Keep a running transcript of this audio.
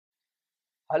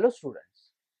Hello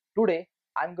students, today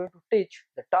I am going to teach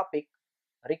the topic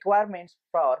requirements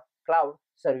for cloud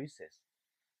services.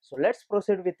 So let's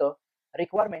proceed with the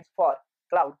requirements for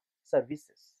cloud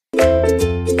services.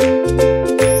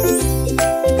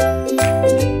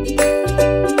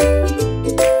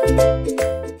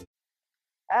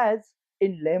 As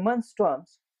in layman's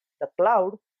terms, the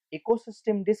cloud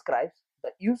ecosystem describes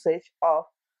the usage of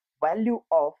value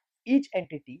of each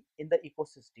entity in the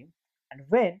ecosystem, and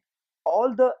when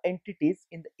all the entities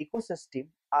in the ecosystem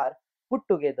are put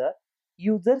together,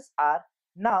 users are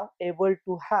now able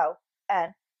to have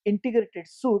an integrated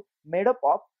suite made up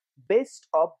of best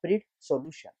of breed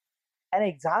solution. An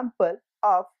example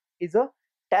of is a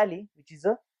tally, which is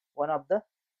a one of the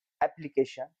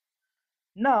application.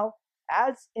 Now,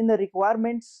 as in the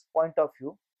requirements point of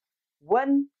view,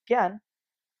 one can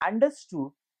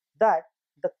understood that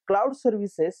the cloud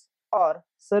services or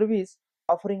service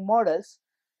offering models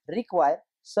require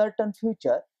certain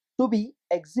feature to be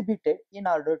exhibited in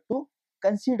order to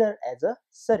consider as a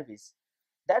service.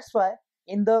 That's why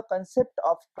in the concept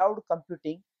of cloud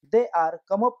computing, they are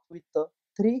come up with the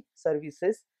three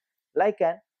services like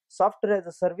an software as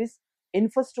a service,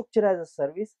 infrastructure as a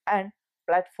service, and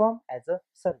platform as a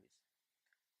service.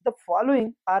 The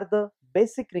following are the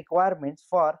basic requirements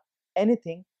for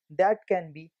anything that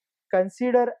can be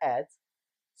considered as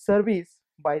service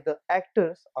by the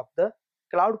actors of the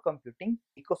cloud computing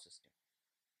ecosystem.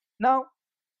 Now,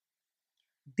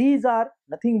 these are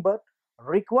nothing but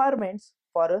requirements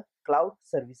for a cloud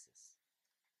services.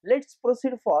 Let's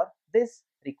proceed for this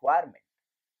requirement.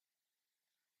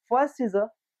 First is a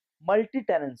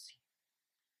multi-tenancy.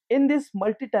 In this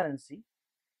multi-tenancy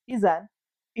is an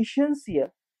essential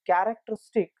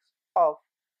characteristic of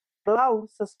cloud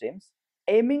systems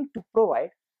aiming to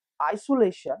provide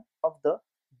isolation of the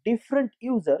different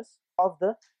users of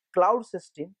the cloud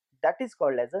system, that is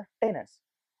called as a tenants,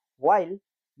 while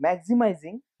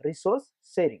maximizing resource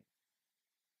sharing.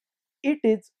 It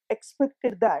is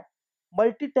expected that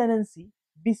multi-tenancy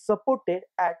be supported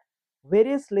at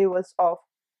various levels of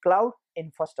cloud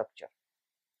infrastructure.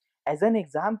 As an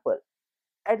example,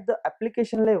 at the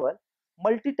application level,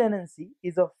 multi-tenancy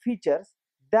is a features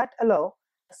that allow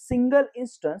a single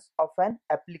instance of an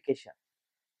application.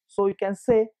 So you can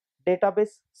say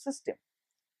database system,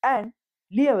 and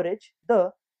leverage the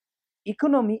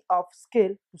economy of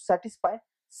scale to satisfy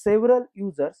several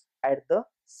users at the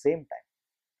same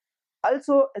time.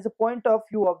 Also, as a point of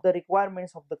view of the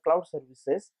requirements of the cloud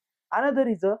services, another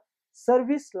is a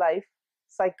service life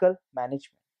cycle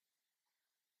management.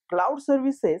 Cloud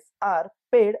services are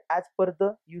paid as per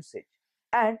the usage,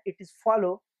 and it is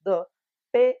follow the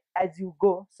pay as you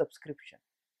go subscription,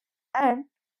 and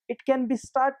it can be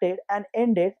started and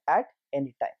ended at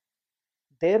any time.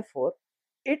 Therefore,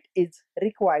 it is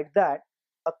required that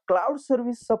a cloud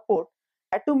service support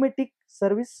automatic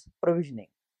service provisioning.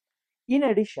 In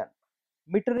addition,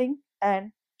 metering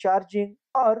and charging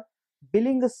or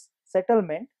billing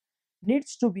settlement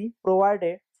needs to be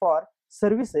provided for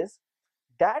services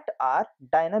that are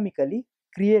dynamically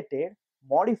created,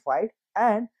 modified,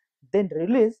 and then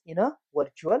released in a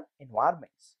virtual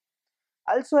environments.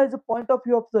 Also, as a point of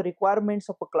view of the requirements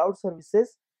of a cloud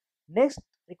services, next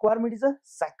requirement is a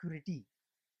security.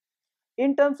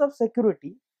 In terms of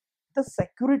security, the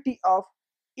security of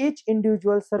each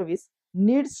individual service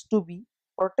needs to be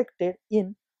protected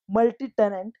in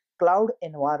multi-tenant cloud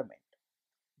environment.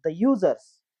 The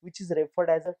users, which is referred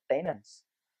as a tenants,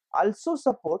 also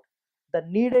support the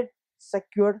needed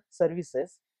secured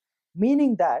services,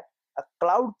 meaning that a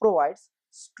cloud provides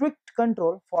strict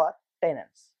control for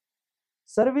tenants,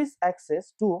 service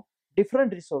access to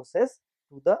different resources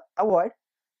to the avoid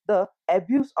the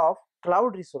abuse of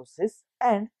cloud resources,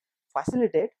 and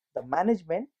facilitate the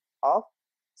management of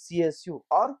CSU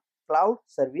or cloud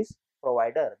service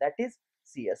provider, that is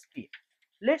CSP.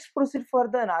 Let's proceed for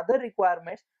the another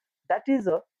requirement, that is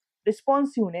a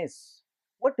responsiveness.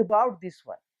 What about this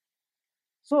one?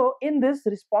 So in this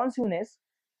responsiveness,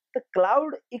 the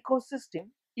cloud ecosystem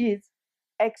is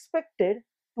expected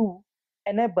to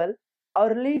enable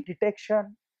early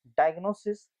detection,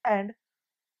 diagnosis, and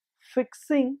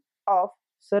fixing of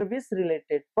service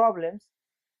related problems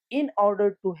in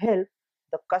order to help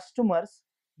the customers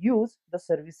use the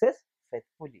services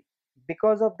faithfully.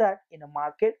 Because of that, in a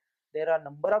market there are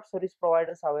number of service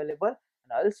providers available,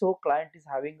 and also client is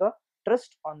having a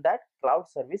trust on that cloud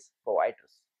service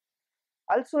providers.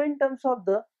 Also, in terms of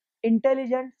the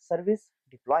intelligent service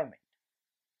deployment,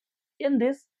 in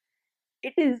this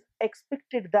it is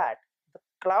expected that the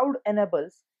cloud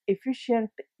enables efficient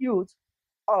use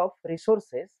of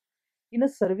resources in a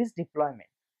service deployment,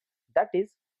 that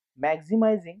is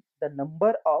maximizing the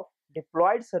number of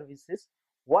deployed services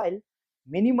while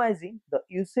minimizing the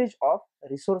usage of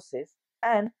resources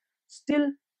and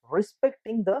still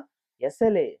respecting the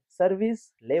SLA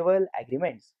service level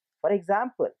agreements. For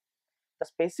example, the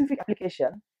specific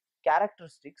application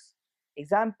characteristics,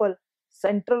 example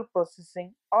central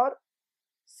processing or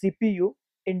CPU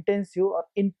intensive or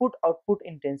input output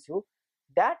intensive,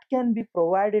 that can be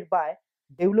provided by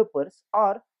developers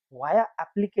or via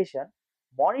application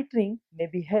monitoring may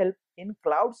be help in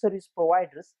cloud service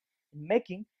providers in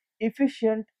making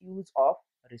efficient use of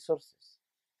resources.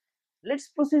 Let's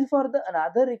proceed for the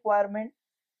another requirement,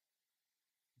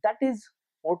 that is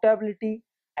portability,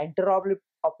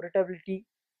 interoperability,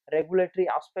 regulatory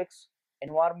aspects,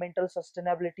 environmental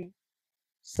sustainability,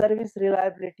 service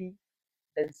reliability,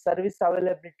 then service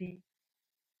availability,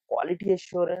 quality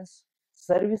assurance,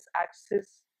 service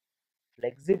access,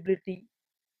 flexibility,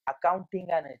 accounting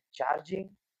and charging,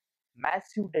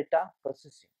 massive data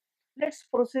processing. Let's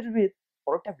proceed with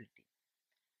portability.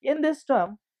 In this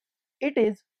term, it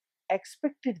is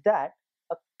expected that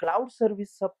a cloud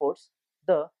service supports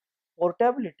the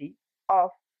portability of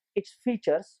its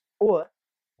features over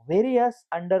various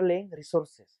underlying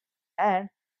resources, and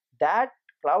that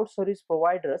cloud service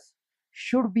providers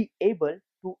should be able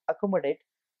to accommodate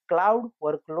cloud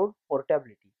workload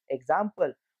portability.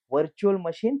 Example, virtual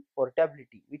machine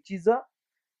portability, which is a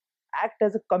act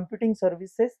as a computing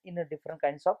services in a different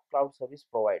kinds of cloud service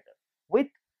provider with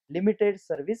limited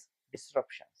service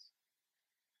disruptions.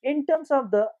 In terms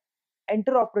of the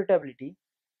interoperability,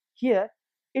 here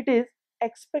it is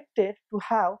expected to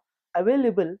have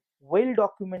available well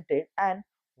documented and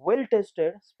well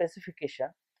tested specification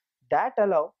that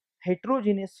allow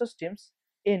heterogeneous systems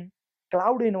in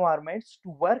cloud environments to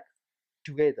work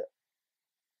together.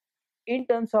 In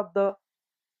terms of the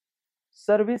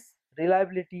service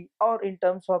reliability or in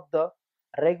terms of the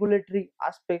regulatory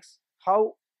aspects,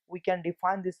 how we can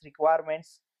define these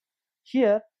requirements,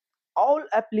 here all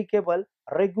applicable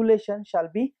regulations shall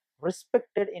be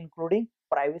respected including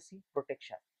privacy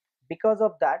protection. Because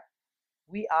of that,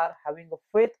 we are having a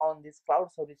faith on this cloud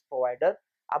service provider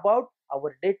about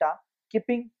our data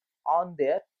keeping on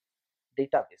their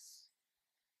database.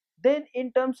 Then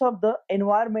in terms of the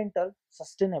environmental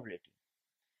sustainability,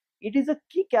 it is a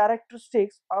key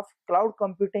characteristics of cloud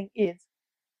computing is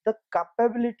the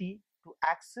capability to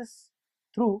access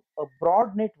through a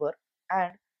broad network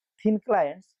and thin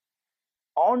clients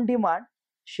on demand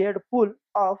shared pool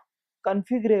of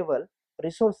configurable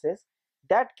resources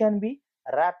that can be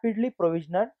rapidly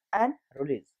provisioned and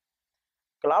released.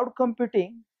 Cloud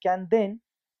computing can then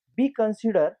be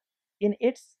considered in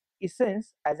its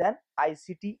essence as an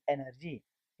ICT energy,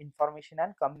 information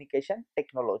and communication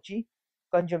technology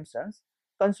consumptions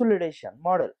consolidation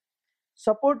model,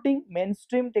 supporting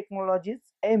mainstream technologies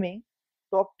aiming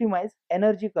to optimize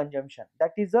energy consumption,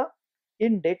 that is a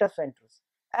in data centers,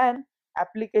 and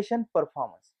application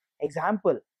performance.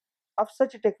 Example of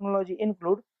such technology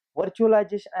include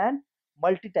virtualization and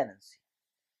multi-tenancy.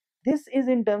 This is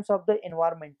in terms of the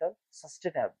environmental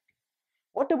sustainability.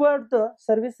 What about the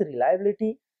service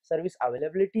reliability, service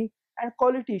availability, and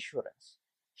quality assurance?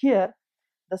 Here,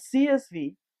 the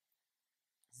CSV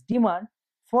demand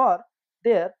for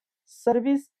their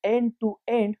service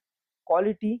end-to-end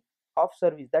quality of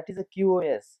service, that is a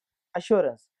QoS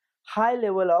assurance, high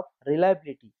level of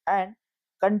reliability and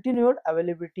continued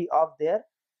availability of their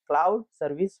cloud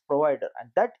service provider, and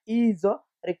that is a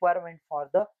requirement for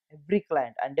the every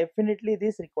client, and definitely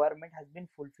this requirement has been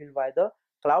fulfilled by the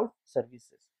cloud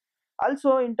services.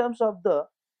 Also in terms of the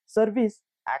service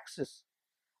access,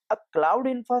 a cloud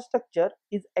infrastructure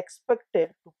is expected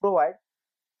to provide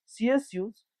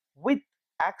CSUs with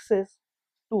access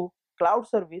to cloud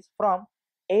service from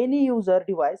any user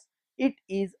device. It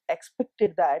is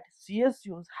expected that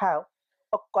CSUs have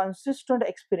a consistent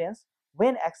experience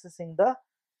when accessing the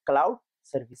cloud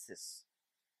services.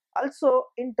 Also,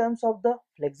 in terms of the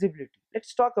flexibility,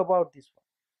 let's talk about this one.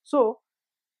 So,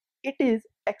 it is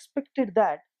expected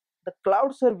that the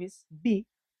cloud service be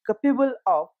capable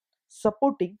of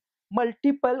supporting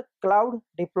multiple cloud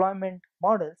deployment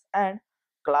models and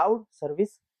cloud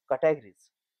service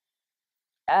categories.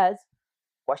 As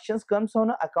questions comes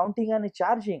on accounting and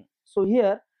charging, so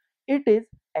here it is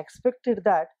expected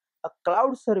that a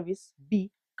cloud service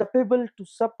be capable to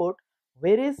support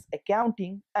various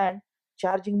accounting and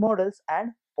charging models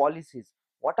and policies.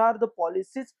 What are the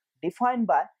policies defined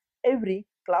by every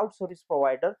cloud service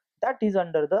provider, that is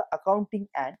under the accounting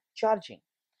and charging?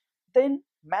 Then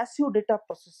massive data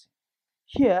processing,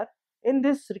 here in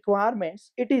these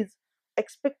requirements it is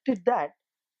expected that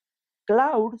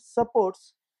cloud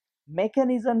supports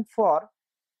mechanism for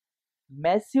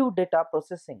massive data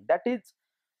processing, that is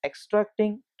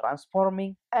extracting,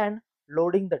 transforming and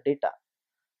loading the data.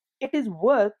 It is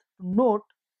worth to note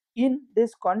in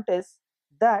this context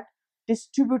that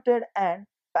distributed and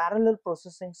parallel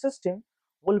processing system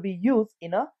will be used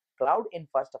in a cloud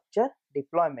infrastructure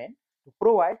deployment to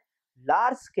provide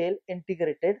large scale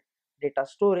integrated data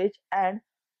storage and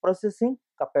processing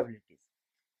capabilities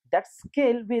that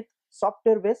scale with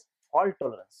software based fault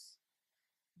tolerance.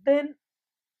 Then,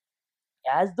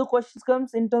 as the question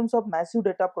comes in terms of massive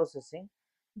data processing,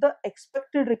 the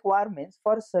expected requirements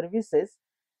for services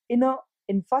in a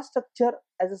infrastructure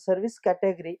as a service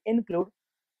category include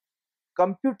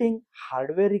computing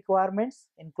hardware requirements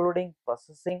including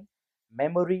processing,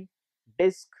 memory,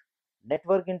 disk,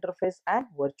 network interface and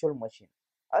virtual machine.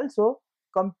 Also,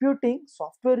 computing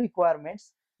software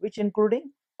requirements which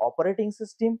including operating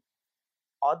system,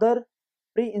 other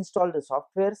pre-installed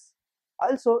softwares.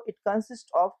 Also, it consists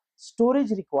of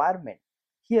storage requirement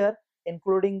here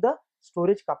including the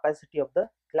storage capacity of the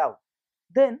cloud.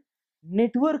 Then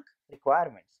network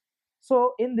requirements.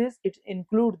 So in this it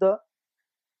include the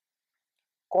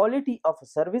quality of a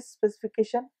service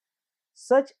specification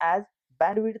such as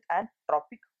bandwidth and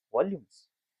traffic volumes.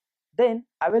 Then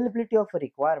availability of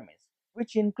requirements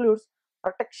which includes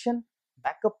protection,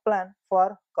 backup plan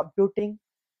for computing,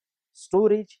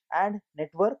 storage and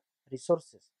network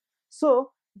resources.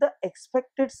 So the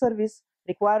expected service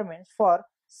requirements for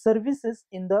services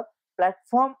in the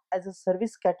platform as a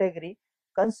service category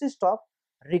consist of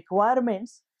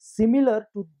requirements similar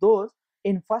to those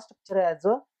infrastructure as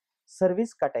a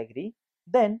service category.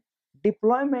 Then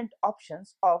deployment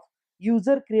options of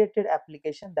user created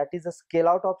application, that is a scale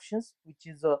out options, which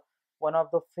is one of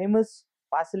the famous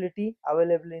facility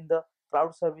available in the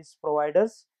cloud service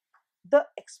providers. The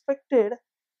expected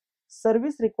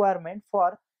service requirement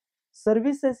for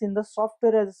services in the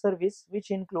software as a service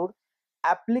which include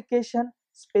application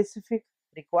specific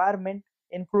requirement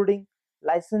including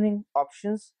licensing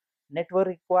options, network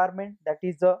requirement, that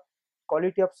is the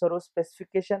quality of service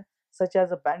specification such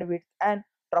as a bandwidth and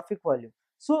traffic volume.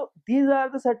 So these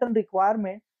are the certain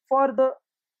requirement for the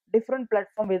different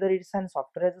platform, whether it's an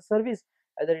software as a service,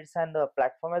 whether it's an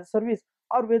platform as a service,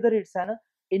 or whether it's an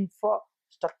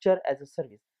infrastructure as a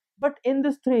service. But in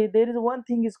this three there is one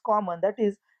thing is common, that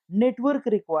is network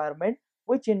requirement,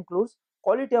 which includes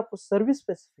quality of service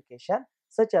specification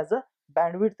such as a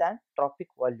bandwidth and traffic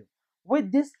volume.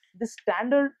 With this, the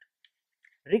standard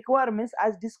requirements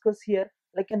as discussed here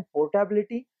like an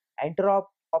portability,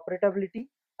 interoperability,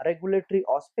 regulatory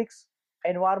aspects,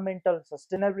 environmental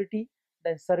sustainability,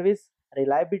 then service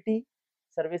reliability,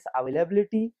 service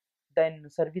availability, then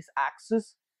service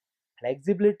access,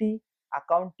 flexibility,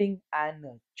 accounting and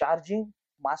charging,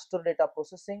 master data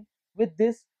processing. With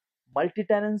this,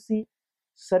 multi-tenancy,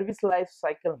 service life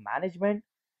cycle management,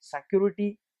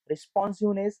 security,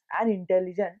 responsiveness and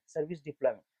intelligent service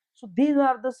deployment. So these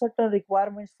are the certain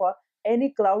requirements for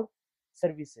any cloud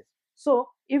services. So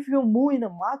if you move in a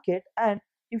market and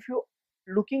if you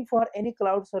looking for any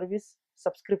cloud service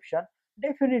subscription,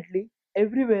 definitely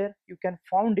everywhere you can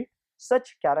find it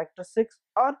such characteristics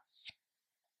or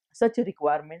such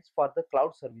requirements for the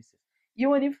cloud services.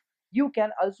 Even if you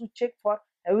can also check for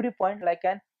every point like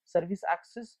an service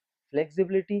access,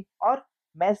 flexibility or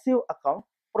massive account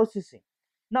processing.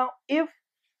 Now if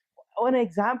one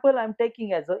example I'm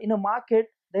taking as a in a market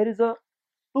there is a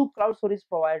two cloud service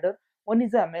provider, one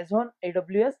is Amazon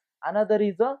AWS, another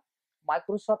is a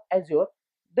Microsoft Azure.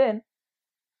 Then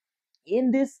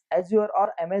in this Azure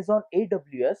or Amazon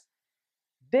AWS,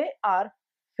 they are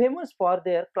famous for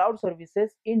their cloud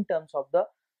services in terms of the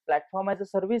platform as a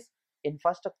service,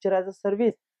 infrastructure as a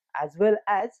service, as well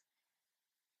as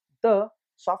the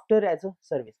software as a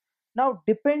service. Now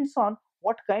depends on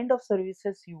what kind of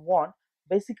services you want.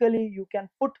 Basically you can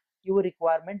put your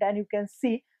requirement and you can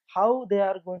see how they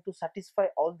are going to satisfy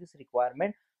all this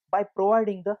requirement by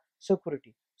providing the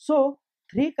security. So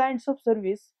three kinds of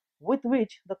service with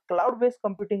which the cloud based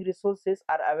computing resources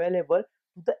are available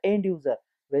to the end user,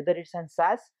 whether it's an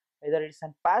SaaS, whether it's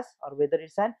an PaaS, or whether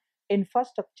it's an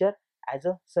infrastructure as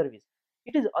a service.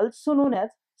 It is also known as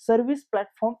service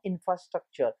platform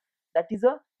infrastructure, that is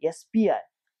a SPI.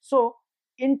 So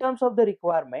in terms of the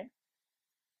requirement,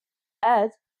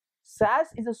 as SaaS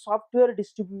is a software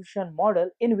distribution model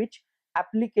in which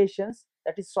applications,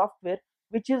 that is software,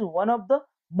 which is one of the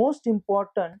most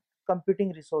important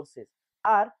computing resources,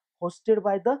 are hosted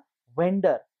by the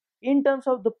vendor. In terms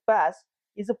of the PaaS,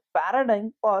 is a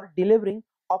paradigm for delivering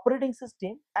operating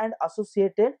system and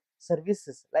associated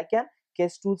services like an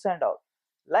case tools and all.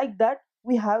 Like that,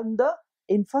 we have the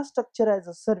infrastructure as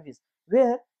a service,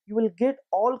 where you will get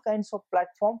all kinds of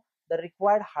platform, the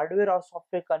required hardware or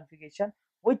software configuration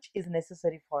which is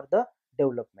necessary for the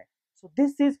development. So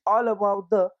this is all about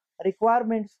the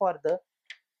requirements for the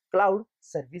cloud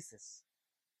services.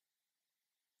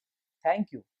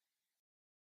 Thank you.